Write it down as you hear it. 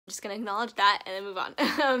Just gonna acknowledge that and then move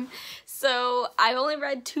on. So I've only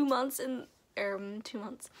read 2 months in, 2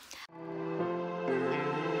 months.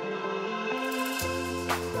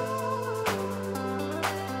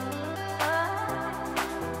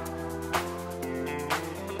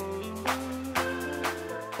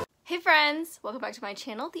 Hey friends, welcome back to my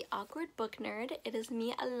channel, The Awkward Book Nerd. It is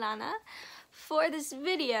me, Alana. For this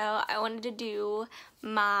video, I wanted to do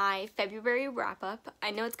my February wrap-up.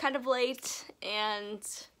 I know it's kind of late, and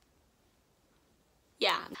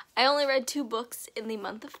yeah. I only read 2 books in the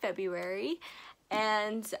month of February,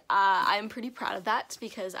 and I'm pretty proud of that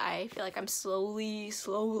because I feel like I'm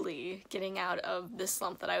slowly getting out of the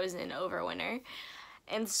slump that I was in over winter.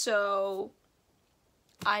 And so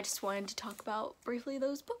I just wanted to talk about briefly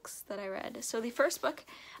those books that I read. So the first book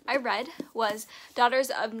I read was Daughters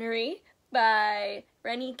of Nuri by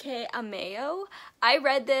Rennie K. Amayo. I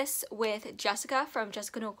read this with Jessica from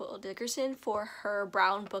Jessica Nicole Dickerson for her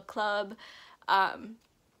Brown Book Club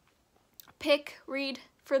pick read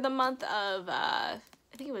for the month of, I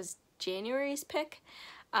think it was January's pick.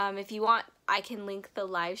 If you want, I can link the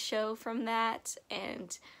live show from that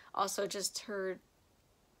and also just her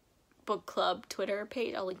book club Twitter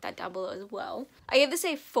page. I'll link that down below as well. I gave this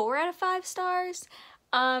a 4 out of 5 stars.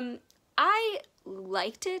 I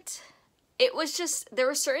liked it. It was just, there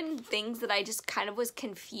were certain things that I just kind of was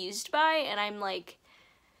confused by, and I'm like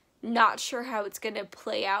not sure how it's gonna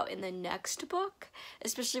play out in the next book,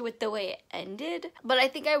 especially with the way it ended. But I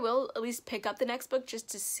think I will at least pick up the next book just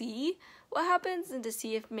to see what happens and to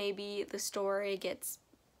see if maybe the story gets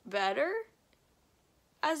better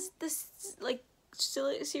as this like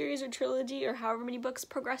series or trilogy or however many books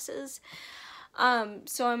progresses.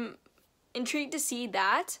 So I'm intrigued to see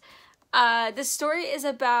that. The story is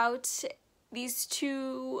about these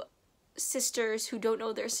 2 sisters who don't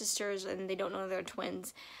know they're sisters and they don't know they're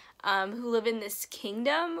twins, who live in this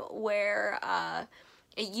kingdom where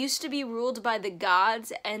it used to be ruled by the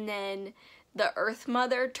gods, and then the Earth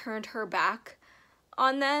Mother turned her back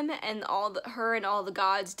on them, and her and all the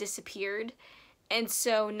gods disappeared. And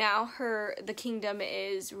so now the kingdom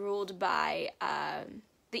is ruled by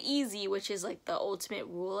the Easy, which is like the ultimate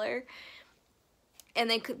ruler. And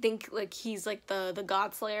they could think like he's like the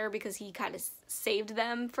god slayer because he kind of saved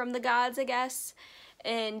them from the gods, I guess.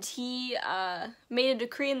 And he made a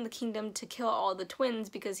decree in the kingdom to kill all the twins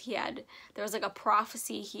because there was like a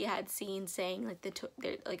prophecy he had seen saying like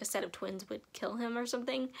like a set of twins would kill him or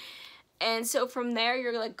something. And so from there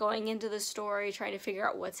you're like going into the story trying to figure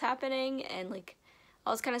out what's happening and like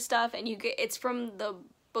all this kind of stuff, and it's from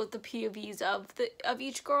both the POVs of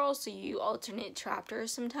each girl, so you alternate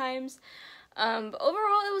chapters sometimes. But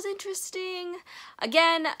overall it was interesting.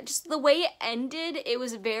 Again, just the way it ended, it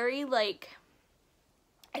was very like,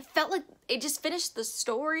 I felt like it just finished the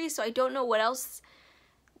story, so I don't know what else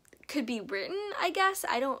could be written, I guess.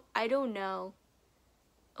 I don't know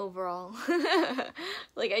overall.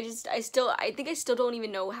 Like I think I still don't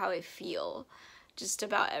even know how I feel just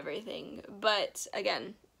about everything. But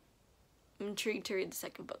again, I'm intrigued to read the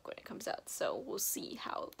second book when it comes out, so we'll see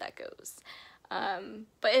how that goes.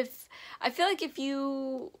 But I feel like if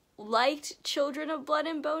you liked Children of Blood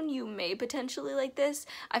and Bone, you may potentially like this.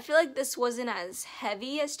 I feel like this wasn't as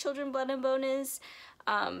heavy as Children, Blood and Bone is,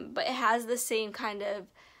 but it has the same kind of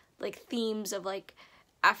like themes of like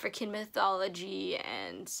African mythology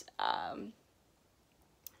and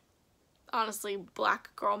honestly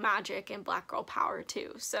black girl magic and black girl power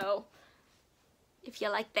too. So if you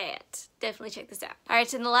like that, definitely check this out. Alright,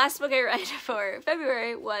 so the last book I read for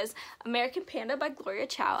February was American Panda by Gloria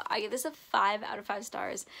Chow. I give this a 5 out of 5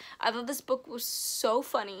 stars. I thought this book was so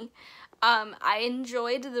funny. I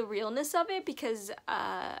enjoyed the realness of it because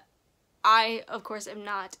I, of course, am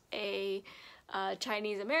not a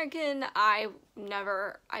Chinese American. My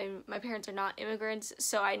parents are not immigrants,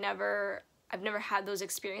 so I've never had those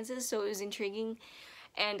experiences, so it was intriguing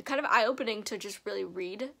and kind of eye-opening to just really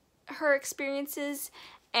read her experiences.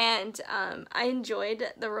 And I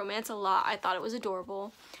enjoyed the romance a lot. I thought it was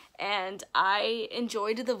adorable, and I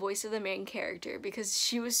enjoyed the voice of the main character because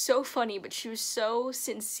she was so funny, but she was so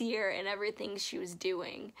sincere in everything she was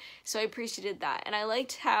doing, so I appreciated that. And I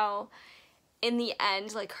liked how in the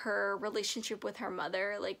end, like, her relationship with her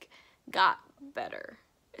mother like got better,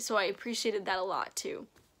 so I appreciated that a lot too.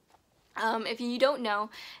 If you don't know,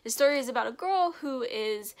 the story is about a girl who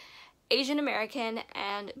is Asian American,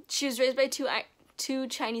 and she was raised by two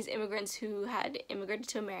Chinese immigrants who had immigrated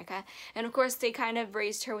to America, and of course they kind of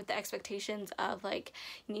raised her with the expectations of like,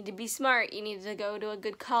 you need to be smart, you need to go to a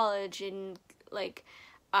good college, and like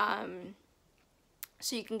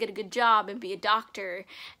so you can get a good job and be a doctor,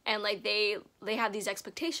 and like they have these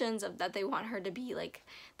expectations of that they want her to be like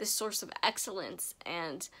this source of excellence,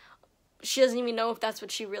 and she doesn't even know if that's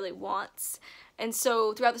what she really wants. And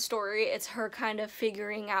so throughout the story, it's her kind of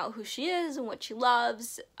figuring out who she is and what she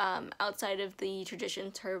loves, outside of the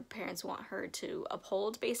traditions her parents want her to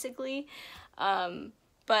uphold, basically.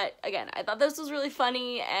 But again, I thought this was really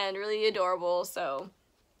funny and really adorable, so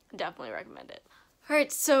definitely recommend it.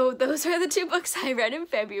 Alright, so those are the 2 books I read in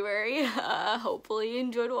February. Hopefully you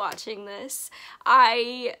enjoyed watching this.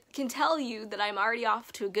 I can tell you that I'm already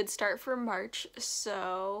off to a good start for March,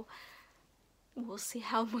 so we'll see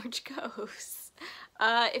how March goes.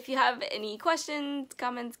 If you have any questions,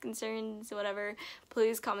 comments, concerns, whatever,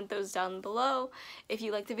 please comment those down below. If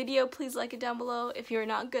you like the video, please like it down below. If you're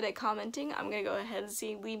not good at commenting, I'm gonna go ahead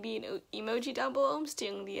and leave me an emoji down below. I'm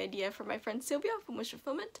stealing the idea from my friend Sylvia from Wish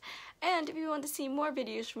Fulfillment. And if you want to see more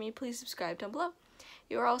videos from me, please subscribe down below.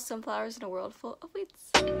 You are all sunflowers in a world full of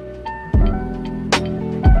weeds.